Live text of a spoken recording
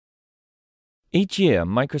Each year,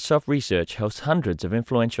 Microsoft Research hosts hundreds of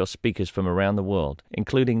influential speakers from around the world,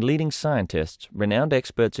 including leading scientists, renowned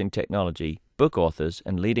experts in technology, book authors,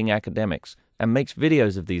 and leading academics, and makes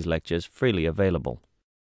videos of these lectures freely available.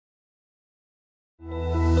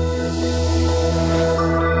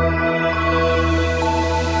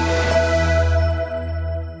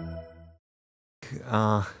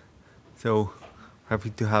 So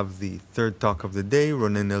happy to have the third talk of the day.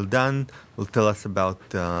 Ronen Eldan will tell us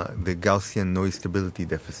about the Gaussian noise stability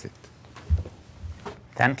deficit.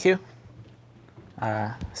 Thank you.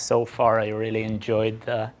 So far, I really enjoyed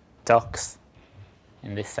the talks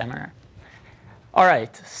in this seminar. All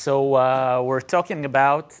right, so we're talking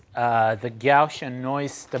about the Gaussian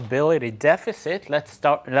noise stability deficit. Let's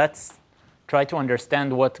try to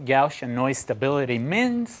understand what Gaussian noise stability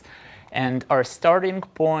means. And our starting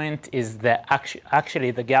point is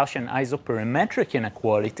actually the Gaussian isoperimetric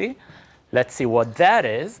inequality. Let's see what that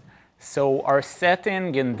is. So our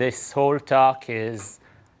setting in this whole talk is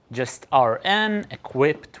just Rn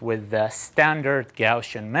equipped with the standard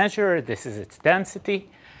Gaussian measure. This is its density.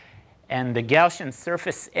 And the Gaussian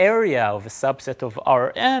surface area of a subset of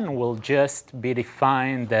Rn will just be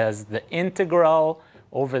defined as the integral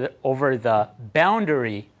over the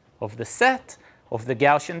boundary of the set of the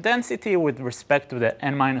Gaussian density with respect to the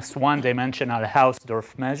n-1 dimensional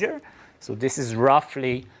Hausdorff measure. So this is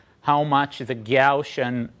roughly how much the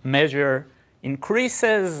Gaussian measure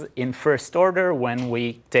increases in first order when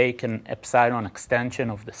we take an epsilon extension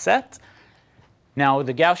of the set. Now,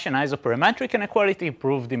 the Gaussian isoperimetric inequality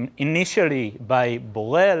proved initially by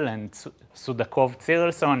Borel and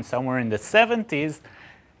Sudakov-Tsilson somewhere in the 70s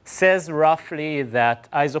says roughly that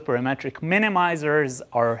isoperimetric minimizers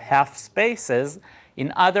are half spaces.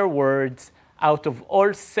 In other words, out of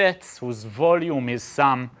all sets whose volume is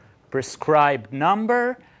some prescribed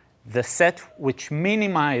number, the set which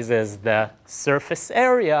minimizes the surface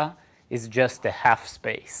area is just a half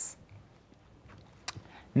space.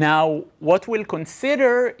 Now, what we'll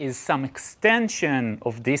consider is some extension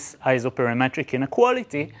of this isoperimetric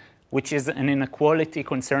inequality, which is an inequality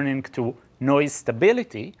concerning to noise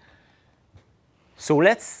stability. So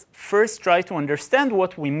let's first try to understand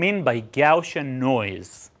what we mean by Gaussian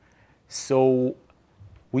noise. So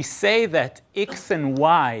we say that x and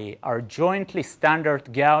y are jointly standard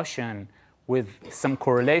Gaussian with some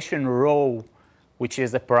correlation rho, which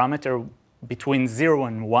is a parameter between 0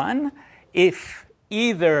 and 1, if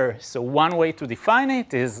either, so one way to define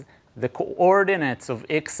it is the coordinates of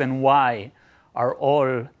x and y are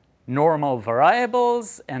all normal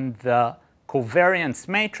variables, and the covariance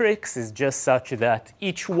matrix is just such that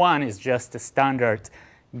each one is just a standard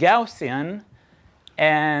Gaussian,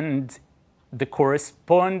 and the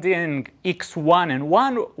corresponding x1 and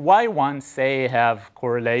y1, say, have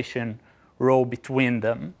correlation rho between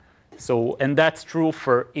them. So, and that's true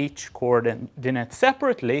for each coordinate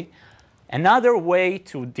separately. Another way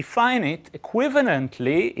to define it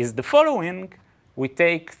equivalently is the following. We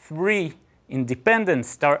take three independent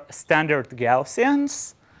standard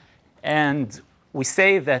Gaussians, and we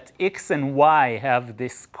say that x and y have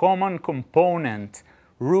this common component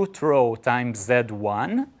root rho times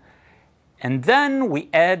z1. And then we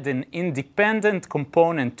add an independent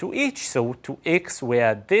component to each. So to x we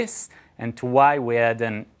add this, and to y we add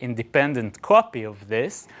an independent copy of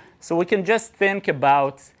this. So we can just think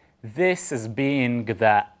about this as being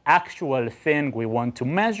the actual thing we want to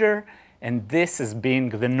measure, and this as being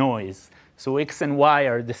the noise. So x and y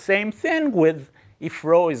are the same thing with, if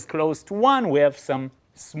rho is close to 1, we have some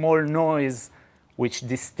small noise which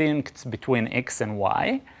distincts between x and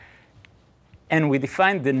y. And we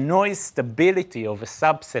define the noise stability of a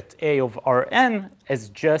subset A of Rn as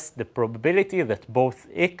just the probability that both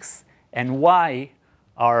x and y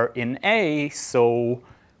are in A. So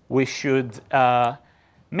we should,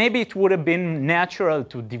 maybe it would have been natural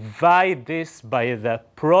to divide this by the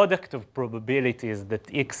product of probabilities that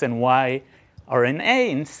x and y are in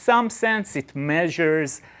A. In some sense, it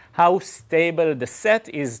measures how stable the set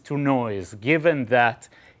is to noise, given that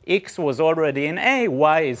x was already in A,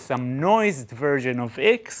 y is some noised version of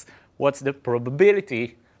x. What's the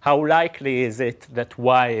probability? How likely is it that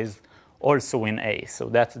y is also in A? So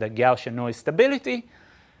that's the Gaussian noise stability.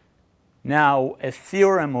 Now, a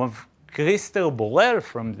theorem of Christer-Borel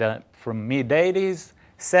from mid-80s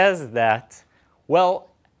says that, well,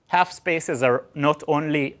 half spaces are not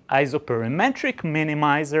only isoperimetric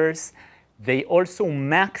minimizers, they also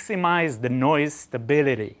maximize the noise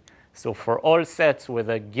stability. So for all sets with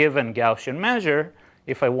a given Gaussian measure,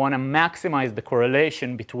 if I want to maximize the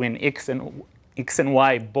correlation between x and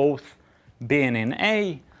y both being in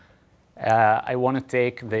A, I want to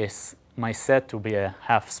take my set to be a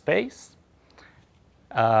half space.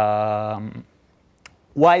 why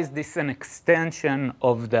is this an extension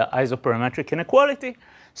of the isoperimetric inequality?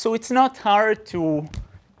 So it's not hard to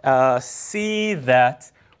see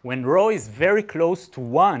that when rho is very close to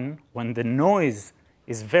 1, when the noise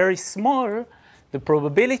is very small, the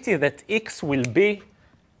probability that x will be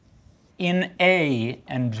in A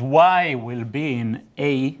and y will be in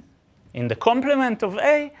A, in the complement of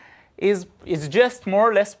A, is just more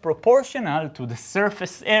or less proportional to the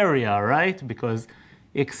surface area, right? Because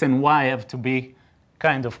x and y have to be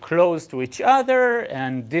kind of close to each other,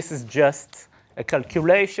 and this is just a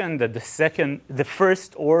calculation that the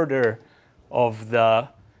first order of the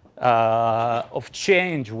of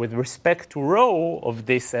change with respect to rho of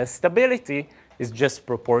this stability is just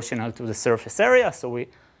proportional to the surface area.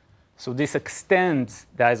 So this extends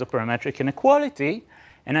the isoperimetric inequality,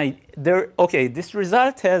 and this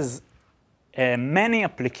result has many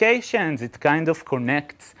applications. It kind of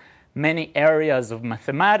connects many areas of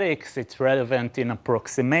mathematics. It's relevant in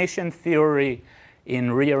approximation theory,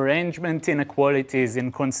 in rearrangement inequalities,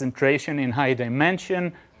 in concentration in high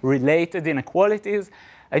dimension related inequalities.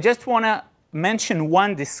 I just want to mention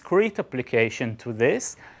one discrete application to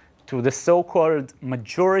this, to the so-called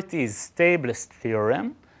majorities stablest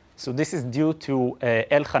theorem. So this is due to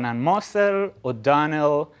Elchanan Mossel,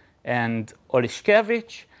 O'Donnell, and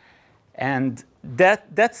Olishkevich. And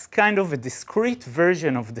that's kind of a discrete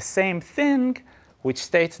version of the same thing, which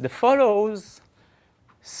states the follows.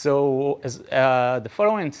 So the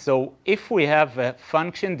following. So if we have a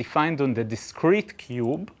function defined on the discrete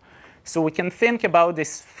cube, so we can think about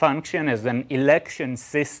this function as an election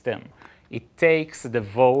system. It takes the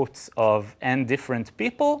votes of n different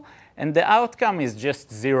people, and the outcome is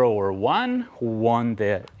just 0 or 1, who won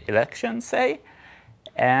the election, say.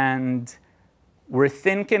 And we're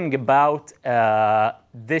thinking about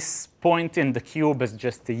this point in the cube as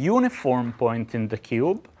just a uniform point in the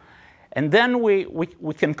cube. And then we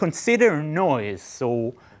can consider noise.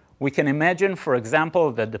 So we can imagine, for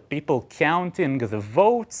example, that the people counting the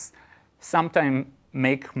votes sometimes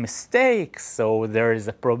make mistakes. So there is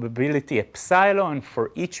a probability epsilon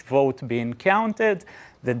for each vote being counted,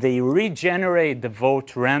 that they regenerate the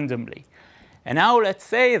vote randomly. And now let's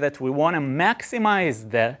say that we want to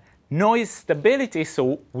maximize the noise stability,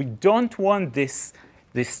 so we don't want this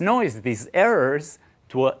noise, these errors,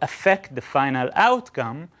 to affect the final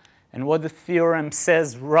outcome. And what the theorem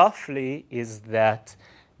says roughly is that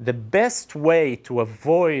the best way to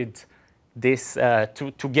avoid this,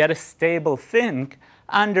 to get a stable thing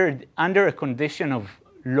under a condition of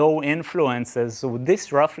low influences, so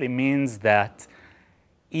this roughly means that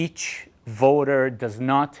each voter does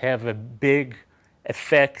not have a big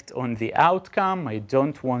effect on the outcome. I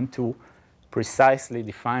don't want to precisely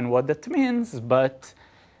define what that means, but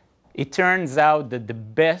it turns out that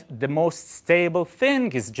the most stable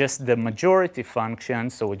thing is just the majority function,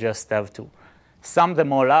 so we just have to sum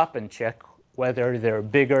them all up and check whether they're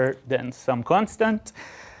bigger than some constant.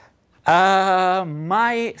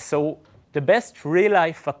 So the best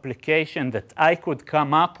real-life application that I could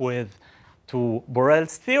come up with to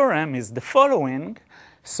Borel's theorem is the following.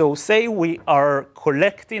 So say we are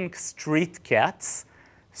collecting street cats.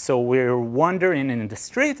 So we're wandering in the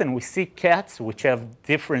street and we see cats which have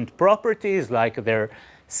different properties, like their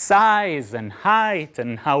size and height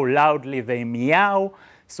and how loudly they meow.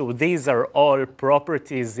 So these are all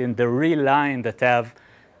properties in the real line that have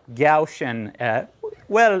Gaussian,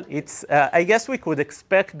 I guess we could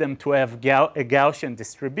expect them to have a Gaussian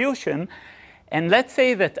distribution. And let's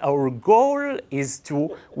say that our goal is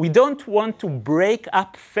we don't want to break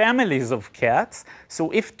up families of cats. So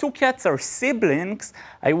if two cats are siblings,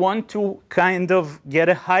 I want to kind of get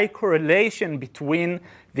a high correlation between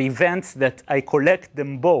the events that I collect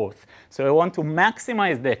them both. So I want to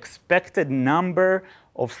maximize the expected number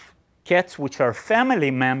of cats which are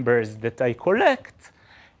family members that I collect.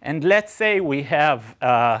 And let's say we have,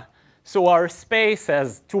 so our space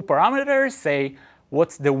has two parameters, say,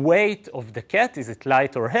 what's the weight of the cat? Is it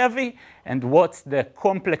light or heavy? And what's the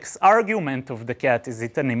complex argument of the cat? Is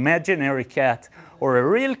it an imaginary cat or a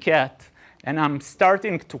real cat? And I'm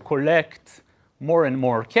starting to collect more and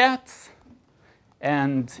more cats.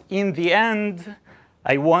 And in the end,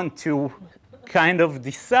 I want to kind of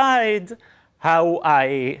decide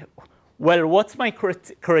what's my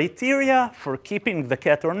criteria for keeping the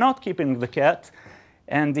cat or not keeping the cat?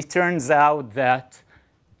 And it turns out that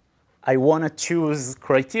I want to choose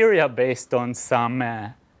criteria based on some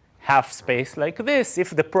half space like this.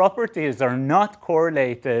 If the properties are not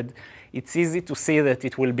correlated, it's easy to see that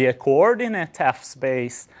it will be a coordinate half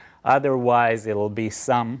space. Otherwise, it will be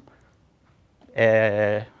some,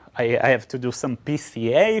 I have to do some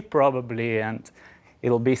PCA probably, and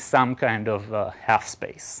it'll be some kind of half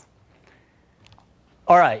space.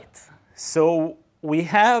 All right, so we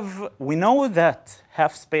know that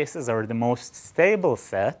half spaces are the most stable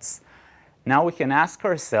sets. Now we can ask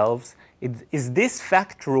ourselves, is this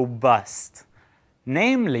fact robust?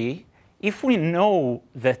 Namely, if we know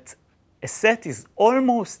that a set is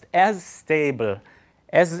almost as stable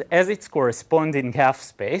as its corresponding half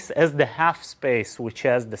space, as the half space which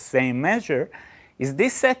has the same measure, is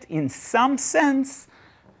this set in some sense,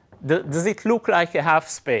 does it look like a half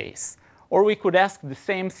space? Or we could ask the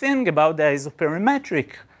same thing about the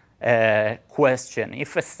isoperimetric question.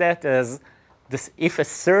 If a set if a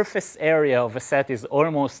surface area of a set is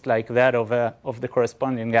almost like that of the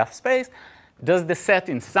corresponding half space, does the set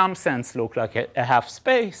in some sense look like a half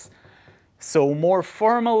space? So more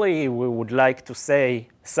formally, we would like to say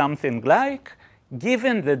something like,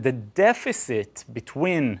 given that the deficit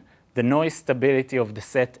between the noise stability of the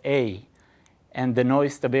set A and the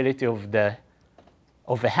noise stability of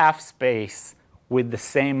a half space with the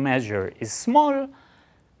same measure is small,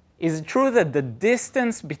 is it true that the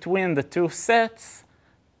distance between the two sets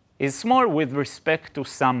is small with respect to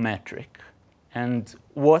some metric? And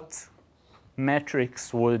what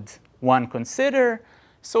metrics would one consider?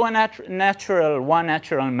 So one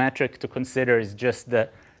natural metric to consider is just the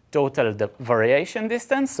total variation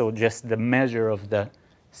distance, so just the measure of the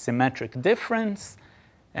symmetric difference.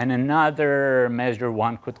 And another measure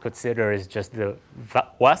one could consider is just the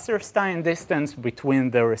Wasserstein distance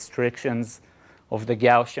between the restrictions of the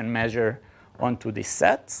Gaussian measure onto these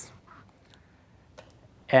sets.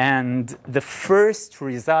 And the first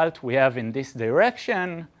result we have in this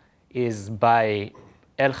direction is by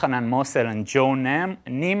Elchanan Mossel and Joe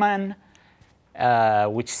Neeman,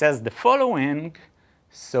 which says the following.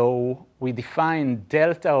 So we define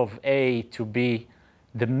delta of A to be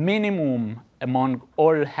the minimum among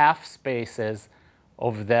all half spaces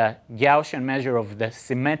of the Gaussian measure of the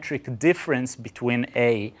symmetric difference between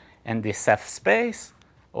A and this half space.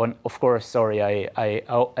 Of course, sorry,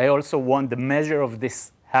 I also want the measure of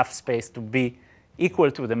this half space to be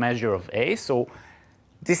equal to the measure of A. So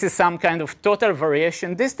this is some kind of total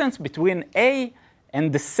variation distance between A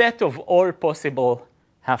and the set of all possible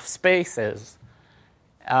half spaces.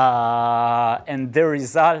 And the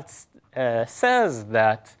result says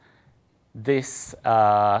that this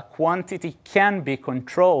quantity can be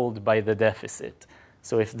controlled by the deficit.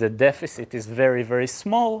 So if the deficit is very, very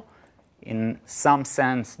small, in some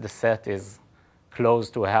sense, the set is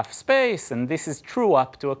close to a half space. And this is true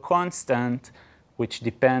up to a constant, which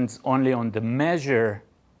depends only on the measure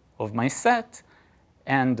of my set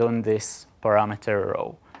and on this parameter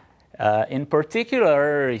rho. In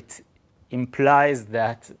particular, it implies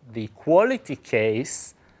that the equality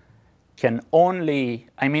case can only,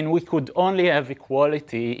 we could only have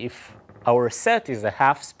equality if our set is a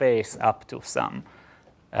half space up to some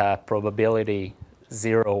probability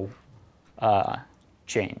 0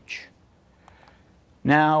 change.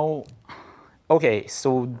 Now, okay,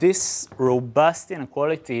 so this robust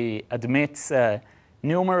inequality admits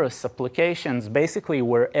numerous applications. Basically,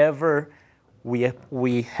 wherever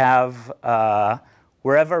we have,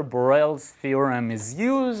 wherever Borel's theorem is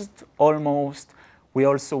used, almost, we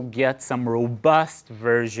also get some robust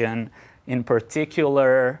version. In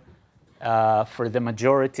particular, for the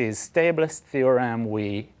majority's stablest theorem,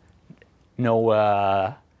 we know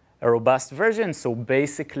a robust version. So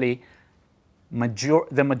basically,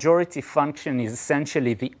 the majority function is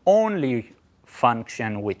essentially the only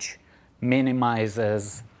function which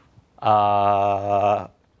minimizes,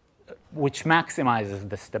 which maximizes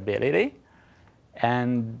the stability.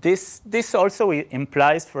 And this also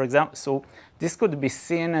implies, for example, so this could be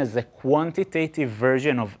seen as a quantitative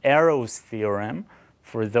version of Arrow's theorem,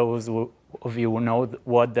 for those of you who know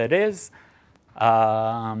what that is.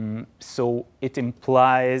 So it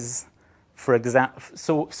implies, for example,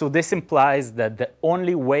 so this implies that the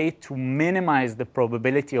only way to minimize the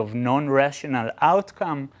probability of non-rational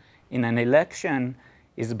outcome in an election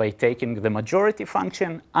is by taking the majority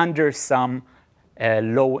function under some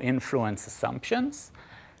low influence assumptions.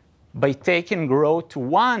 By taking rho to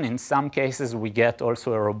 1, in some cases, we get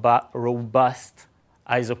also a robust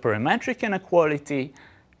isoperimetric inequality.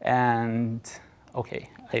 And OK,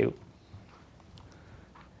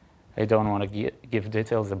 I don't want to give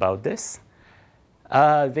details about this.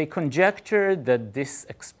 They conjectured that this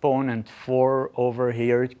exponent 4 over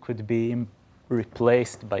here could be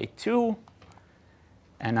replaced by 2.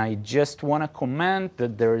 And I just want to comment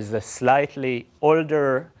that there is a slightly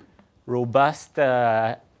older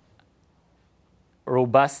robustness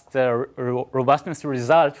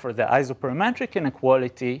result for the isoperimetric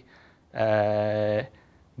inequality,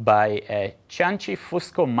 by Cianci,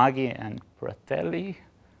 Fusco, Maggi, and Pratelli.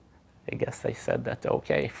 I guess I said that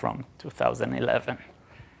okay, from 2011.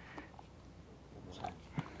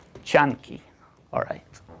 Cianci, all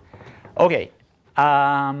right. Okay,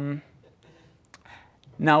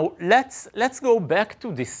 now let's go back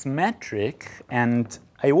to this metric, and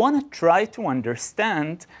I want to try to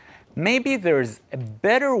understand maybe there's a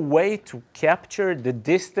better way to capture the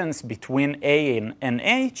distance between A and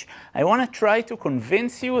H. I want to try to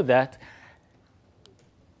convince you that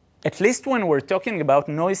at least when we're talking about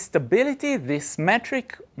noise stability, this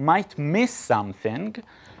metric might miss something.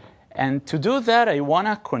 And to do that, I want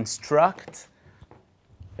to construct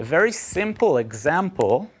a very simple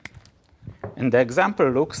example. And the example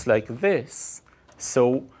looks like this.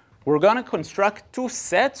 So we're going to construct two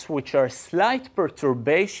sets which are slight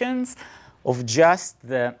perturbations of just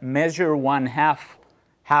the measure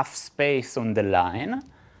 1/2 space on the line.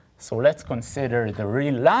 So let's consider the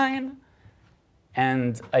real line.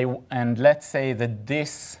 And let's say that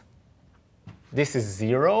this is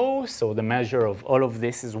 0. So the measure of all of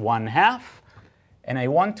this is 1/2. And I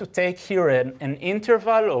want to take here an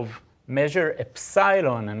interval of measure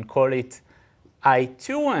epsilon and call it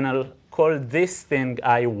I2, and I'll call this thing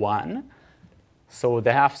I1. So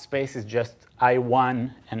the half space is just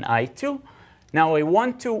I1 and I2. Now I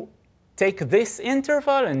want to take this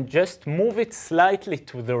interval and just move it slightly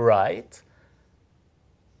to the right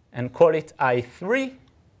and call it I3.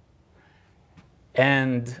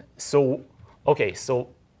 And so, okay, so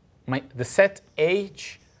the set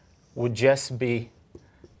H would just be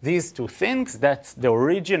these two things. That's the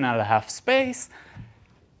original half space.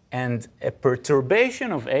 And a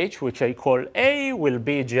perturbation of H, which I call A, will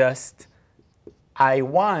be just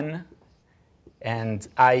I1 and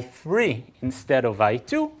I3 instead of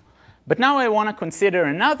I2. But now I want to consider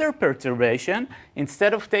another perturbation.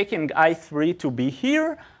 Instead of taking I3 to be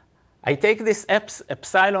here, I take this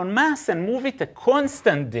epsilon mass and move it a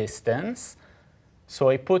constant distance. So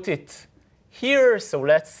I put it here. So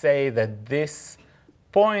let's say that this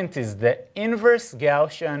point is the inverse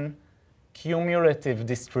Gaussian cumulative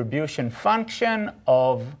distribution function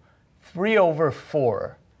of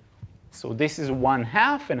 3/4. So this is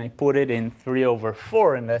 1/2, and I put it in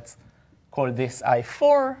 3/4, and let's call this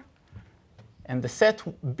I4. And the set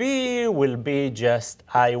B will be just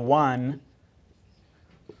I1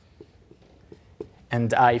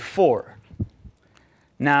 and I4.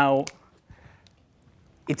 Now,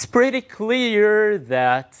 it's pretty clear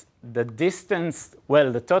that the distance,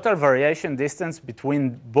 well, the total variation distance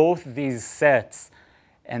between both these sets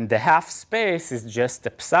and the half space is just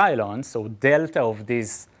epsilon, so delta of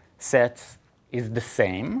these sets is the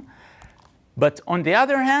same. But on the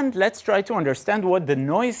other hand, let's try to understand what the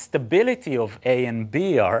noise stability of A and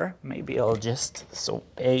B are. Maybe I'll just, so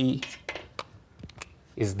A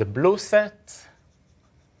is the blue set,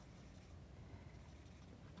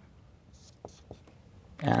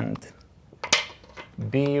 and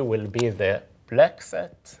B will be the black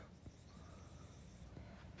set.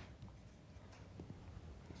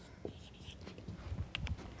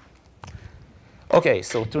 Okay,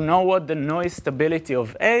 so to know what the noise stability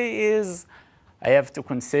of A is, I have to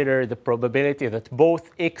consider the probability that both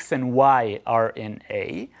X and Y are in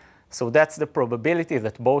A. So that's the probability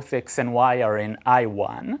that both X and Y are in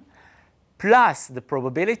I1, plus the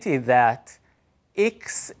probability that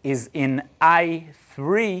X is in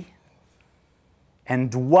I3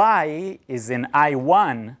 and Y is in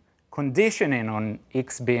I1, conditioning on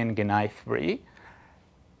X being in I3.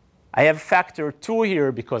 I have factor 2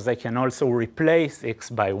 here because I can also replace X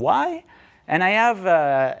by Y. And I have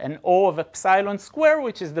an O of epsilon square,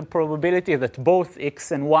 which is the probability that both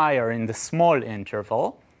X and Y are in the small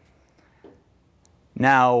interval.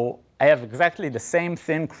 Now, I have exactly the same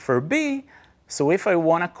thing for B. So if I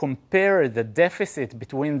want to compare the deficit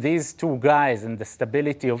between these two guys and the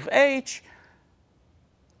stability of H,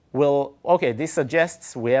 well, okay, this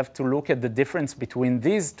suggests we have to look at the difference between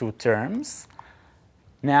these two terms.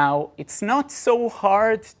 Now, it's not so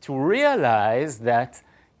hard to realize that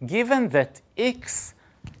given that X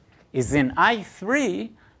is in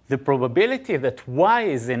I3, the probability that Y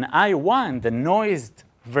is in I1, the noised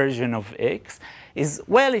version of X, is,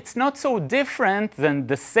 well, it's not so different than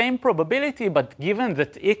the same probability, but given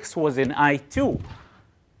that X was in I2.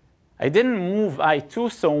 I didn't move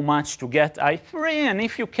I2 so much to get I3, and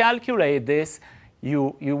if you calculate this,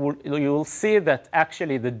 you will see that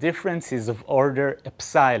actually the difference is of order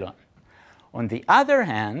epsilon. On the other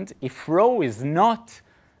hand, if rho is not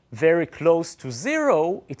very close to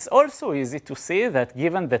 0, it's also easy to see that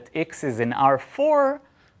given that X is in R4,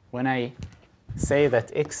 when I say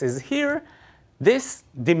that X is here, this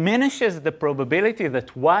diminishes the probability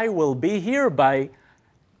that y will be here by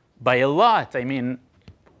a lot. I mean,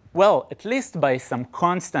 well, at least by some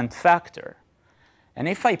constant factor. And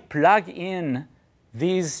if I plug in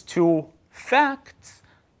these two facts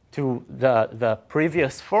to the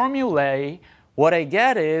previous formulae, what I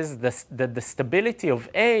get is that the stability of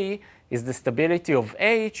A is the stability of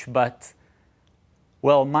H, but,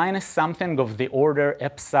 well, minus something of the order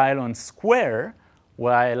epsilon square,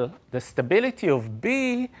 while the stability of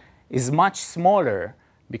B is much smaller.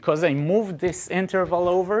 Because I moved this interval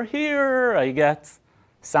over here, I get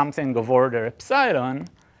something of order epsilon.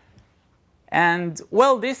 And,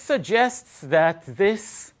 well, this suggests that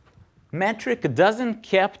this metric doesn't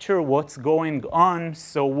capture what's going on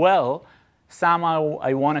so well. Somehow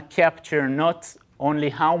I want to capture not only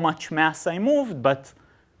how much mass I moved, but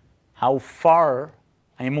how far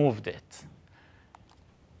I moved it.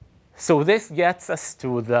 So this gets us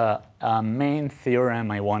to the main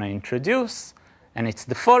theorem I want to introduce, and it's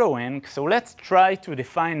the following. So let's try to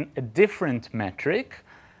define a different metric.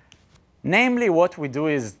 Namely, what we do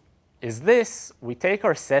is this. We take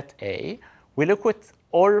our set A, we look at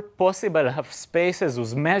all possible half spaces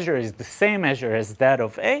whose measure is the same measure as that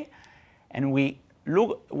of A, and we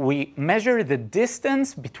measure the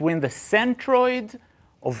distance between the centroid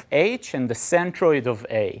of H and the centroid of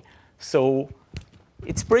A. So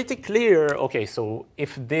it's pretty clear, okay, so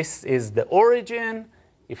if this is the origin,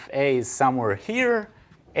 if A is somewhere here,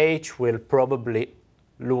 H will probably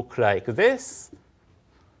look like this.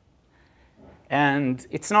 And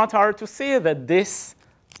it's not hard to see that this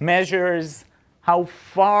measures how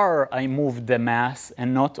far I moved the mass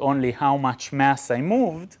and not only how much mass I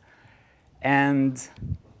moved. And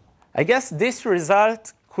I guess this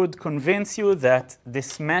result could convince you that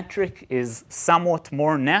this metric is somewhat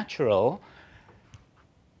more natural.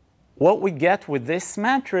 What we get with this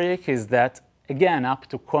metric is that, again, up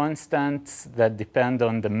to constants that depend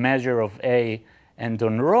on the measure of A and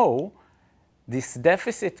on rho, this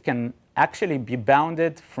deficit can actually be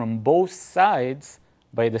bounded from both sides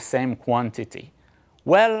by the same quantity.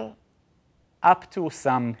 Well, up to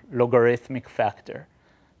some logarithmic factor.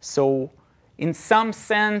 So in some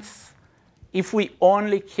sense, if we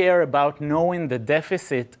only care about knowing the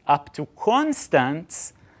deficit up to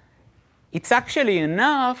constants, it's actually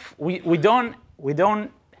enough. We don't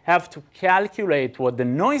have to calculate what the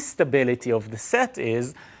noise stability of the set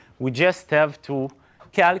is. We just have to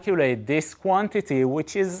calculate this quantity,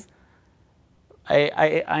 which is,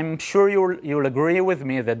 I'm sure you'll agree with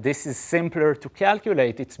me that this is simpler to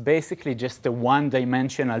calculate. It's basically just a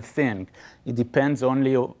one-dimensional thing. It depends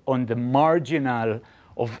only on the marginal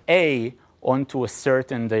of A onto a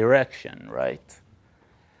certain direction, right?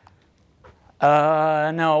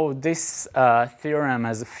 Now, this theorem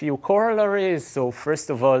has a few corollaries. So first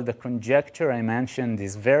of all, the conjecture I mentioned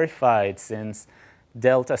is verified since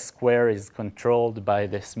delta square is controlled by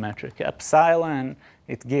this metric epsilon.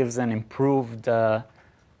 It gives an improved,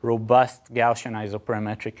 robust Gaussian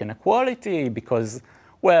isoperimetric inequality because,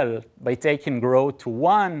 well, by taking rho to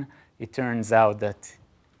 1, it turns out that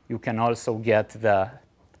you can also get the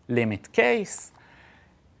limit case.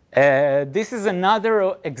 This is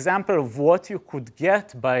another example of what you could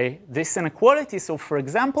get by this inequality. So for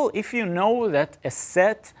example, if you know that a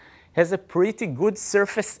set has a pretty good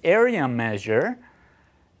surface area measure,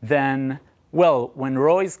 then, well, when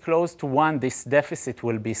rho is close to 1, this deficit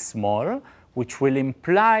will be small, which will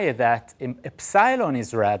imply that epsilon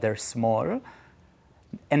is rather small.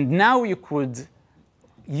 And now you could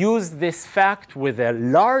use this fact with a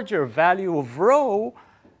larger value of rho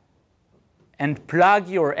and plug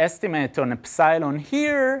your estimate on epsilon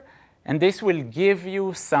here, and this will give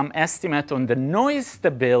you some estimate on the noise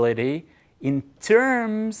stability in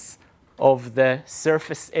terms of the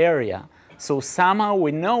surface area. So somehow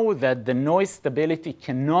we know that the noise stability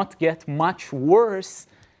cannot get much worse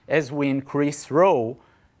as we increase rho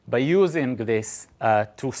by using this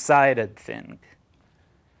two-sided thing.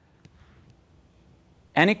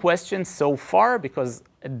 Any questions so far? Because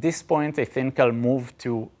at this point, I think I'll move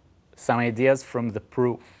to some ideas from the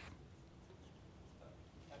proof.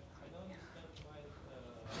 I don't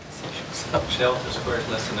understand why delta square is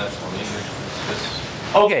less than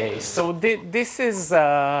epsilon. Okay, so this is,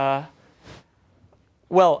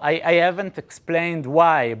 well, I haven't explained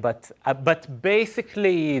why, but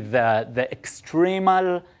basically the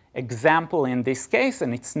extremal example in this case,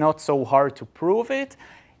 and it's not so hard to prove it,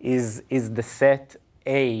 is the set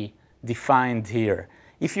A defined here.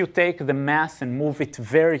 If you take the mass and move it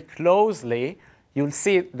very closely, you'll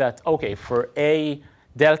see that, okay, for A,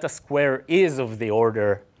 delta square is of the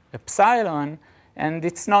order epsilon, And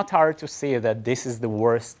it's not hard to see that this is the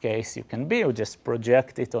worst case you can be. You just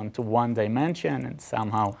project it onto one dimension and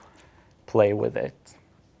somehow play with it.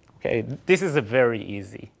 Okay, this is a very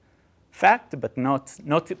easy fact, but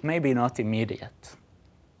maybe not immediate.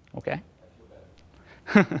 Okay?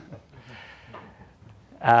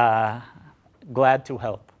 Glad to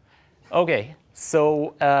help. Okay,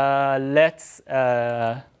 so let's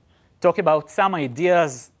talk about some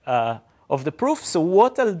ideas of the proof. So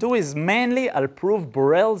what I'll do is mainly I'll prove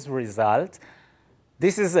Borel's result.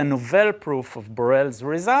 This is a novel proof of Borel's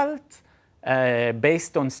result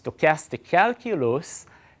based on stochastic calculus.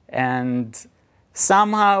 And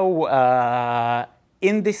somehow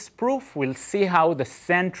in this proof, we'll see how the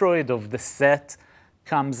centroid of the set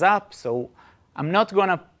comes up. So I'm not going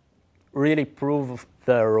to really prove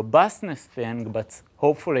the robustness thing, but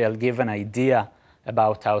hopefully I'll give an idea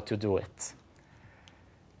about how to do it.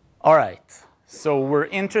 All right, so we're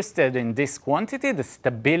interested in this quantity, the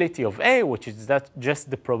stability of A, which is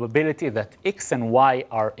just the probability that X and Y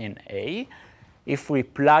are in A. If we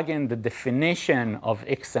plug in the definition of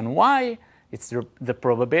X and Y, it's the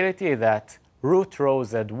probability that root rho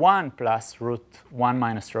Z1 plus root 1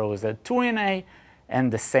 minus rho Z2 in A,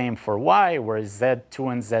 and the same for Y, where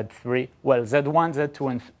Z2 and Z3, well, Z1,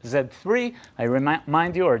 Z2, and Z3, I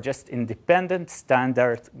remind you, are just independent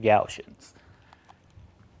standard Gaussians.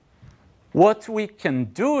 What we can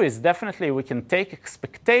do is definitely we can take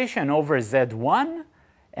expectation over Z1,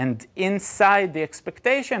 and inside the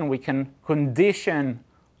expectation, we can condition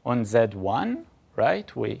on Z1,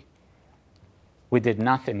 right? We did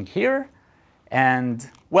nothing here. And,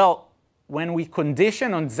 well, when we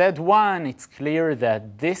condition on Z1, it's clear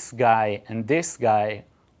that this guy and this guy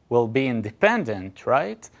will be independent,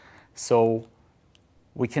 right? So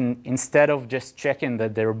we can, instead of just checking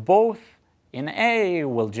that they're both in A,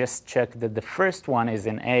 we'll just check that the first one is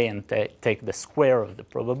in A and take the square of the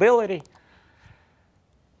probability.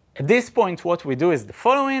 At this point, what we do is the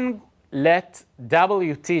following. Let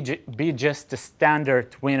WT be just a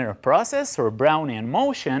standard winner process or Brownian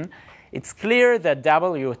motion. It's clear that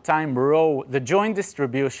W time rho, the joint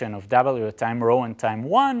distribution of W time rho and time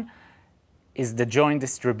 1 is the joint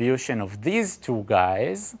distribution of these two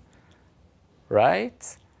guys,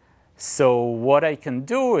 right? So what I can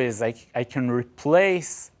do is I can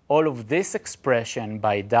replace all of this expression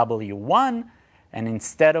by W1, and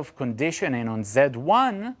instead of conditioning on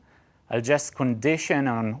Z1, I'll just condition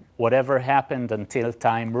on whatever happened until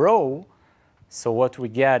time rho. So what we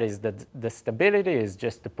get is that the stability is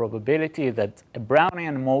just the probability that a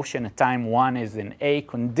Brownian motion at time 1 is in A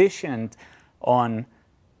conditioned on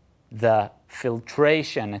the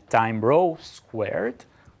filtration at time rho squared.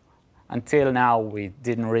 Until now, we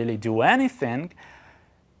didn't really do anything.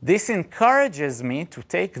 This encourages me to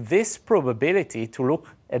take this probability to look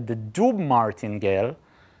at the Doob martingale,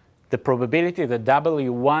 the probability that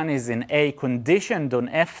W1 is in A conditioned on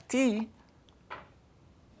FT,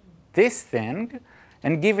 this thing,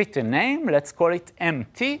 and give it a name. Let's call it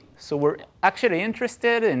MT. So we're actually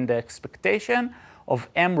interested in the expectation of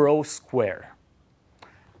M rho square.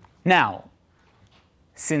 Now,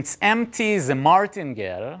 since MT is a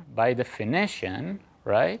martingale by definition,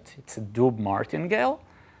 right? It's a Doob martingale.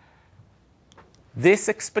 This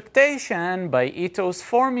expectation by Ito's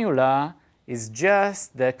formula is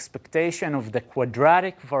just the expectation of the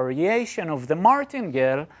quadratic variation of the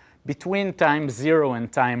martingale between time 0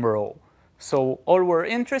 and time rho. So all we're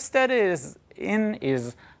interested in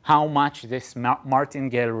is how much this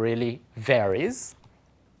martingale really varies.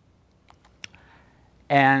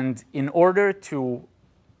 And in order to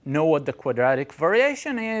know what the quadratic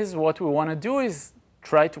variation is, what we want to do is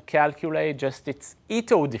try to calculate just its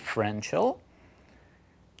Ito differential.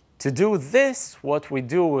 To do this, what we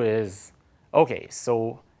do is, okay,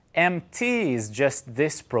 so MT is just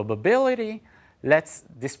this probability.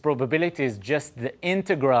 This probability is just the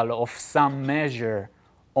integral of some measure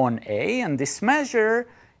on A, and this measure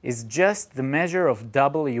is just the measure of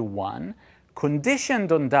W1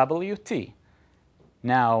 conditioned on WT.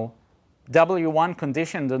 Now, W1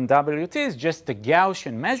 conditioned on WT is just a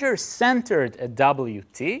Gaussian measure centered at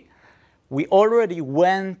WT. We already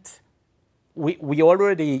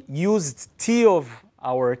used T of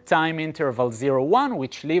our time interval 0, 1,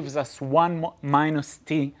 which leaves us 1 minus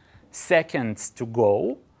T seconds to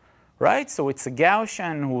go, right? So it's a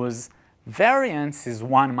Gaussian whose variance is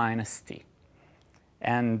 1 minus T.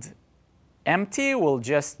 And MT will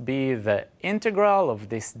just be the integral of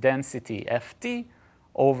this density Ft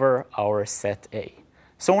over our set A.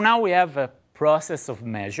 So now we have a process of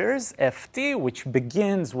measures, Ft, which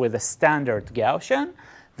begins with a standard Gaussian.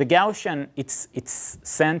 The Gaussian, its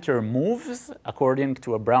center moves according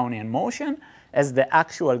to a Brownian motion, as the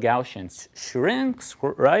actual Gaussian shrinks,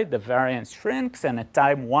 right? The variance shrinks, and at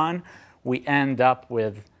time 1, we end up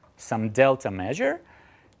with some delta measure.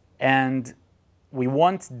 And we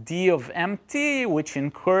want d of mt, which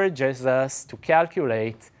encourages us to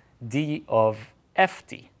calculate d of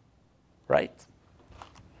ft, right?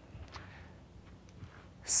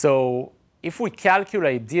 So if we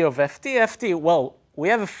calculate d of ft, well, we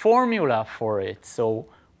have a formula for it. So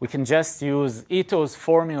we can just use Ito's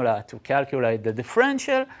formula to calculate the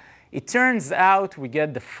differential. It turns out we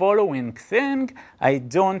get the following thing. I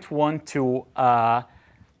don't want to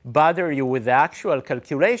bother you with the actual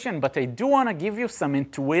calculation, but I do want to give you some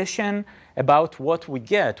intuition about what we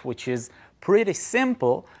get, which is pretty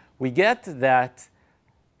simple. We get that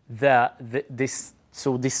this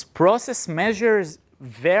process measures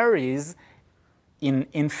varies in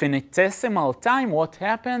infinitesimal time. What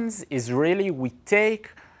happens is really we take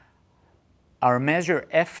our measure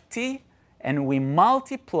ft and we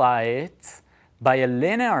multiply it by a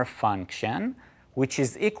linear function, which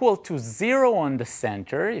is equal to 0 on the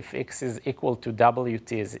center. If x is equal to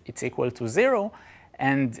wt, it's equal to 0,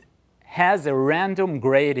 and has a random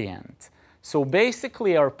gradient. So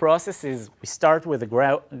basically, our process is we start with a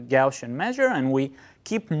Gaussian measure, and we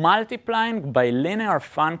keep multiplying by linear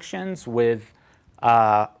functions with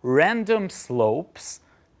random slopes,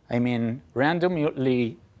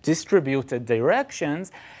 randomly distributed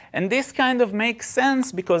directions. And this kind of makes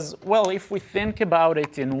sense because, well, if we think about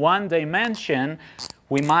it in one dimension,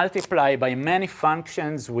 we multiply by many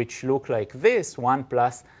functions which look like this, 1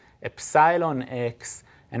 plus epsilon x,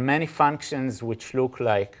 and many functions which look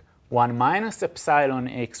like 1 minus epsilon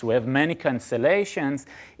x. We have many cancellations.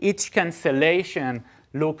 Each cancellation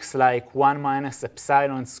looks like 1 minus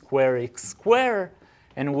epsilon square x square.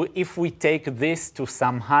 And if we take this to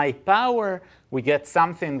some high power, we get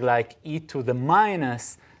something like e to the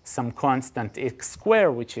minus some constant x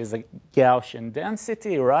squared, which is a Gaussian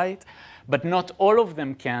density, right? But not all of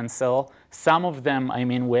them cancel. Some of them,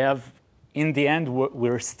 we have, in the end,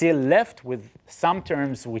 we're still left with some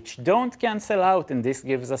terms which don't cancel out, and this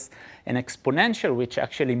gives us an exponential which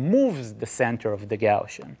actually moves the center of the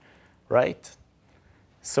Gaussian, right?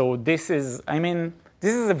 So this is,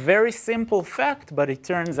 this is a very simple fact, but it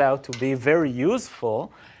turns out to be very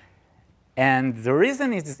useful. And the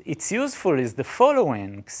reason it's useful is the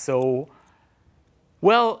following. So,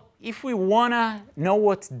 well, if we want to know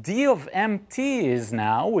what d of mt is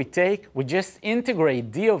now, we just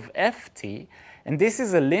integrate d of ft, and this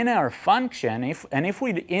is a linear function. If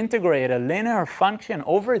we integrate a linear function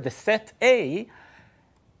over the set A,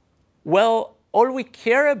 well, all we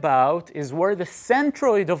care about is where the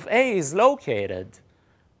centroid of A is located,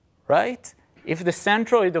 right? If the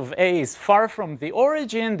centroid of A is far from the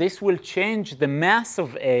origin, this will change the mass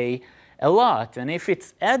of A a lot. And if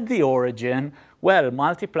it's at the origin, well,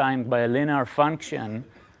 multiplying by a linear function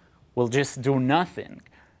will just do nothing.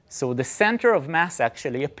 So the center of mass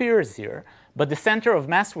actually appears here. But the center of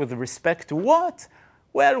mass with respect to what?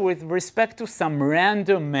 Well, with respect to some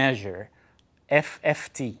random measure,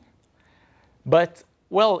 ft. But,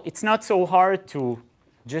 well, it's not so hard to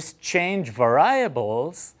just change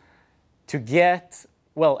variables to get,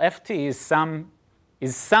 well, ft is some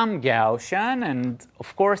Gaussian, and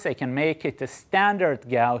of course I can make it a standard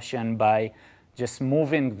Gaussian by just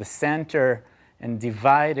moving the center and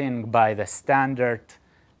dividing by the standard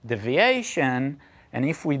deviation. And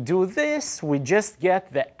if we do this, we just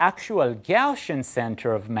get the actual Gaussian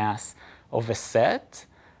center of mass of a set.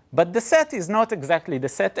 But the set is not exactly the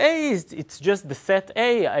set A, it's just the set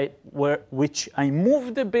A which I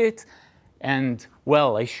moved a bit. And,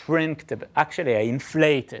 well, I shrinked a bit. Actually, I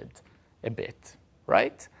inflated a bit,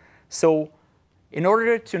 right? So in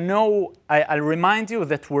order to know, I'll remind you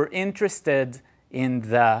that we're interested in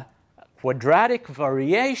the quadratic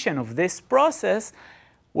variation of this process.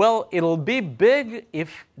 Well, it'll be big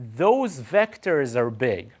if those vectors are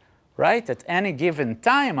big, right? At any given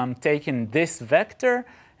time, I'm taking this vector,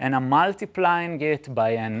 and I'm multiplying it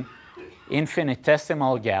by an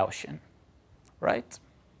infinitesimal Gaussian, right?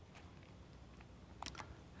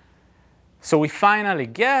 So we finally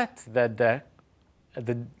get that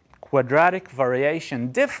the quadratic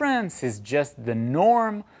variation difference is just the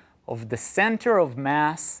norm of the center of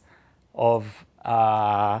mass of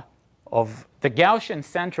the Gaussian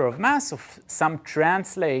center of mass of some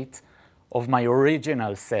translate of my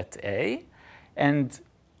original set A. And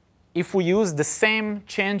if we use the same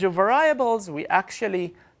change of variables, we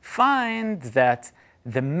actually find that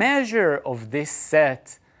the measure of this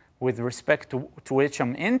set with respect to which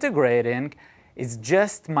I'm integrating is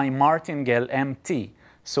just my martingale mt.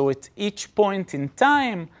 So at each point in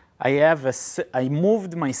time, I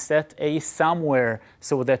moved my set A somewhere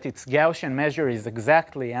so that its Gaussian measure is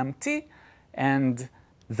exactly empty, and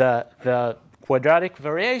the quadratic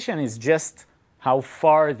variation is just how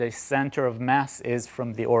far the center of mass is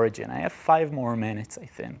from the origin. I have 5 more minutes, I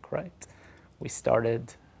think, right? We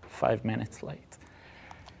started 5 minutes late.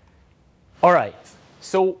 All right.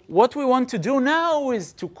 So what we want to do now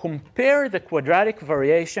is to compare the quadratic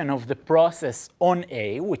variation of the process on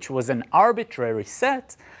A, which was an arbitrary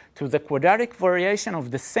set, to the quadratic variation of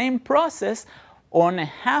the same process on a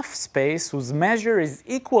half space whose measure is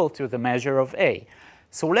equal to the measure of A.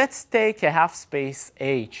 So let's take a half space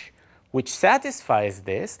H, which satisfies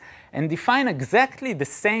this, and define exactly the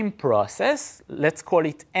same process. Let's call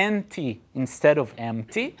it NT instead of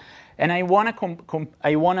MT. And I want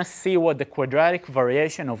to see what the quadratic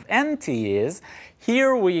variation of NT is.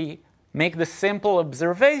 Here we make the simple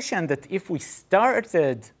observation that if we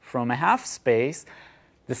started from a half space,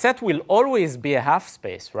 the set will always be a half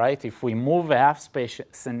space, right? If we move a half space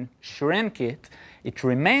and shrink it, it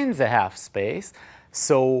remains a half space.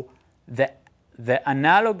 So the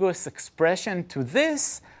analogous expression to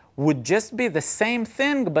this would just be the same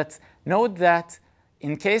thing, but note that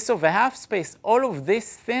in case of a half space, all of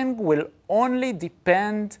this thing will only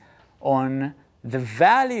depend on the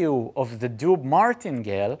value of the Doob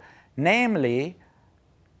martingale, namely,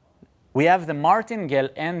 we have the martingale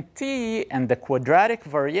NT, and the quadratic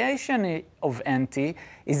variation of NT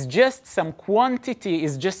is just some quantity,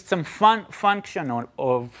 is just some function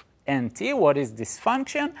of NT. What is this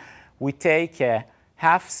function? We take a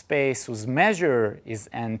half space whose measure is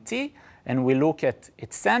NT, and we look at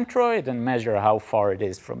its centroid and measure how far it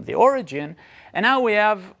is from the origin. And now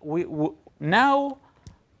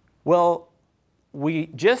we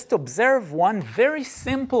just observe one very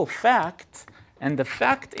simple fact, and the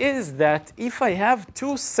fact is that if I have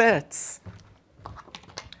 2 sets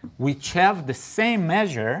which have the same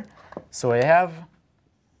measure, so I have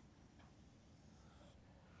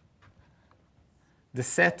the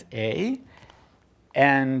set A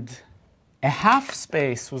and a half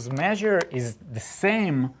space whose measure is the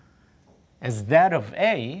same as that of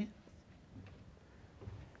A,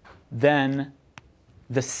 then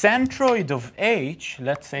the centroid of H,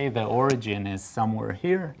 let's say the origin is somewhere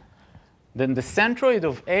here, then the centroid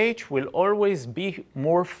of H will always be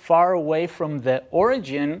more far away from the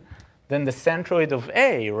origin than the centroid of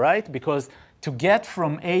A, right? Because to get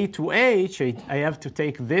from A to H, I have to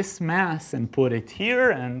take this mass and put it here,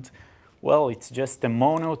 and, well, it's just a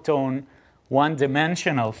monotone,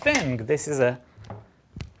 one-dimensional thing. This is a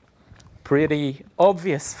pretty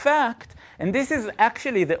obvious fact. And this is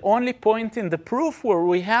actually the only point in the proof where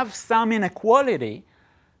we have some inequality.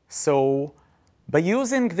 So by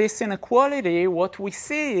using this inequality, what we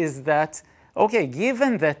see is that, OK,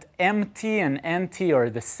 given that MT and NT are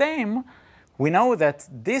the same, we know that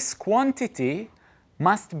this quantity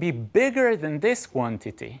must be bigger than this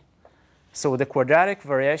quantity. So the quadratic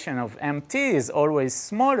variation of MT is always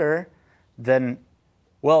smaller than,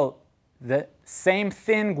 well, the same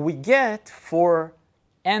thing we get for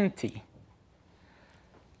NT.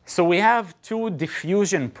 So we have 2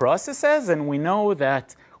 diffusion processes, and we know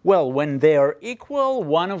that, well, when they are equal,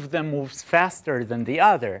 one of them moves faster than the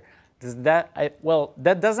other. Well,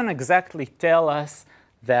 that doesn't exactly tell us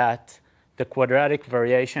that the quadratic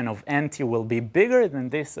variation of NT will be bigger than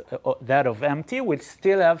that of MT. We'll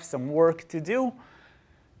still have some work to do.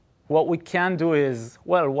 What we can do is,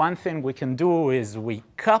 well, one thing we can do is we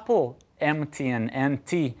couple MT and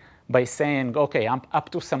NT by saying, OK, up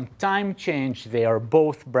to some time change, they are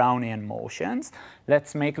both Brownian motions.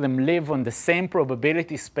 Let's make them live on the same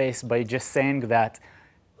probability space by just saying that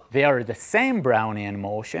they are the same Brownian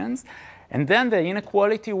motions. And then the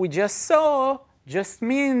inequality we just saw just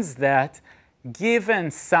means that given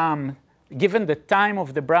the time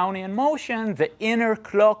of the Brownian motion, the inner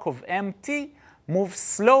clock of MT moves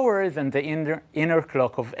slower than the inner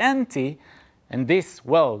clock of NT. And this,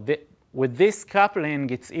 well, with this coupling,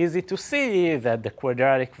 it's easy to see that the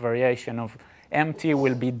quadratic variation of MT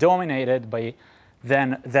will be dominated by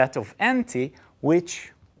then that of NT,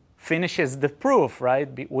 which finishes the proof, right?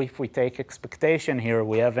 If we take expectation here,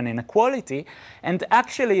 we have an inequality. And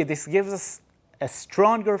actually, this gives us a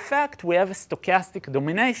stronger fact. We have a stochastic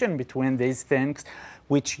domination between these things,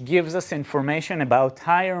 which gives us information about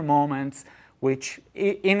higher moments, which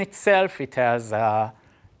in itself, it has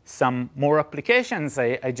some more applications.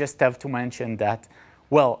 I just have to mention that,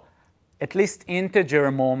 well, at least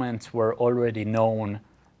integer moments were already known.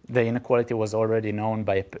 The inequality was already known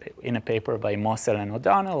in a paper by Mossel and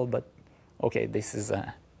O'Donnell, but OK, this is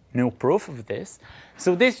a new proof of this.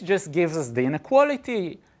 So this just gives us the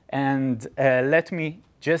inequality. And let me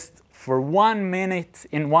just for 1 minute,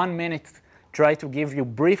 in 1 minute, try to give you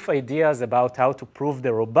brief ideas about how to prove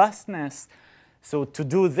the robustness. So to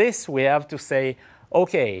do this, we have to say,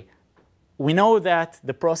 okay, we know that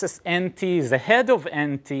the process NT is ahead of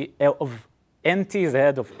NT is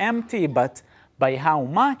ahead of MT, but by how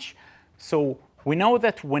much? So we know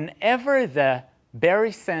that whenever the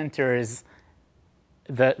barycenters,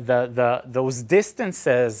 those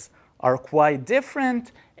distances are quite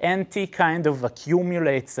different, NT kind of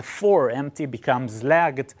accumulates a 4. MT becomes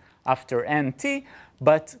lagged after NT.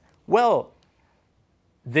 But, well,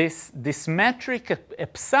 this metric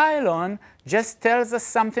epsilon just tells us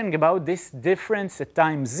something about this difference at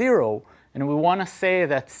time 0. And we want to say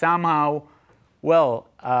that somehow, well,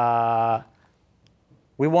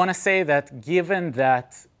 we want to say that given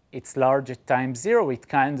that it's large at time 0, it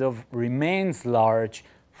kind of remains large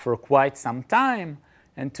for quite some time.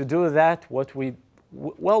 And to do that, we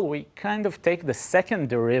kind of take the second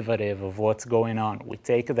derivative of what's going on. We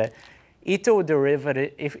take the Ito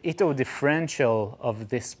differential of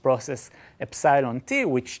this process epsilon t,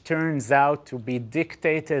 which turns out to be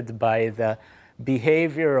dictated by the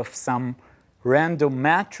behavior of some random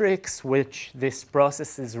matrix which this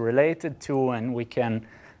process is related to, and we can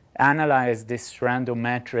analyze this random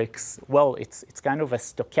matrix. Well, it's kind of a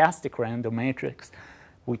stochastic random matrix.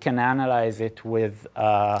 We can analyze it with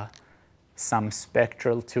some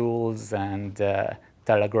spectral tools, and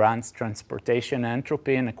Talagrand's transportation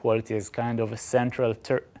entropy inequality is kind of a central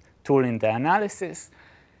tool in the analysis.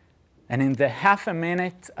 And in the half a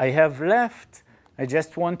minute I have left, I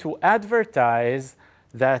just want to advertise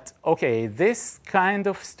that, okay, this kind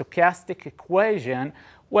of stochastic equation,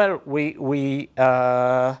 well,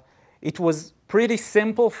 it was pretty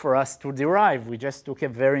simple for us to derive. We just took a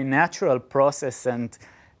very natural process and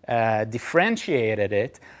differentiated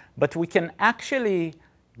it. But we can actually,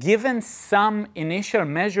 given some initial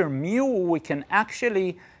measure mu, we can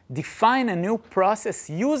actually define a new process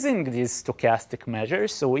using these stochastic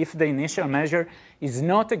measures. So if the initial measure is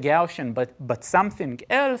not a Gaussian but something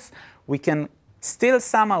else, we can still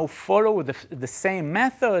somehow follow the same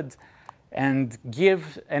method and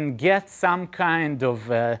get some kind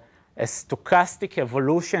of a stochastic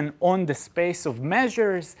evolution on the space of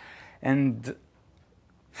measures. And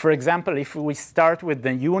for example, if we start with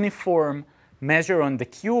the uniform measure on the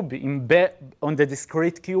cube, on the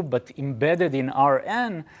discrete cube, but embedded in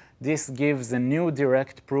Rn, this gives a new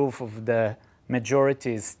direct proof of the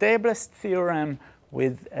majority is stablest theorem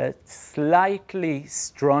with a slightly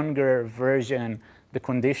stronger version. The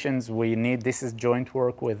conditions we need, this is joint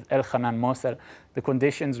work with Elchanan Mossel, the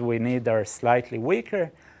conditions we need are slightly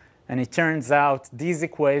weaker. And it turns out these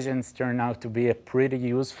equations turn out to be a pretty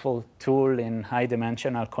useful tool in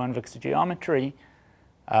high-dimensional convex geometry.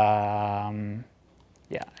 Yeah,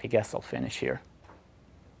 I guess I'll finish here.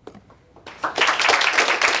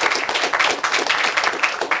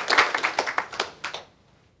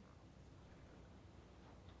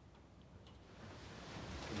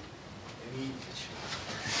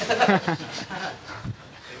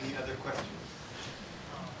 Any other questions?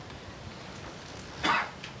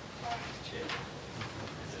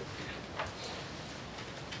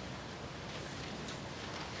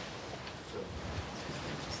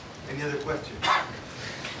 Any other questions?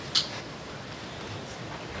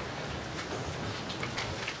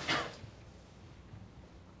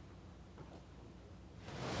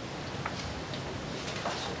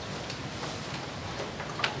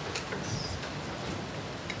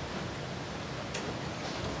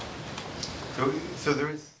 So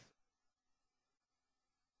there is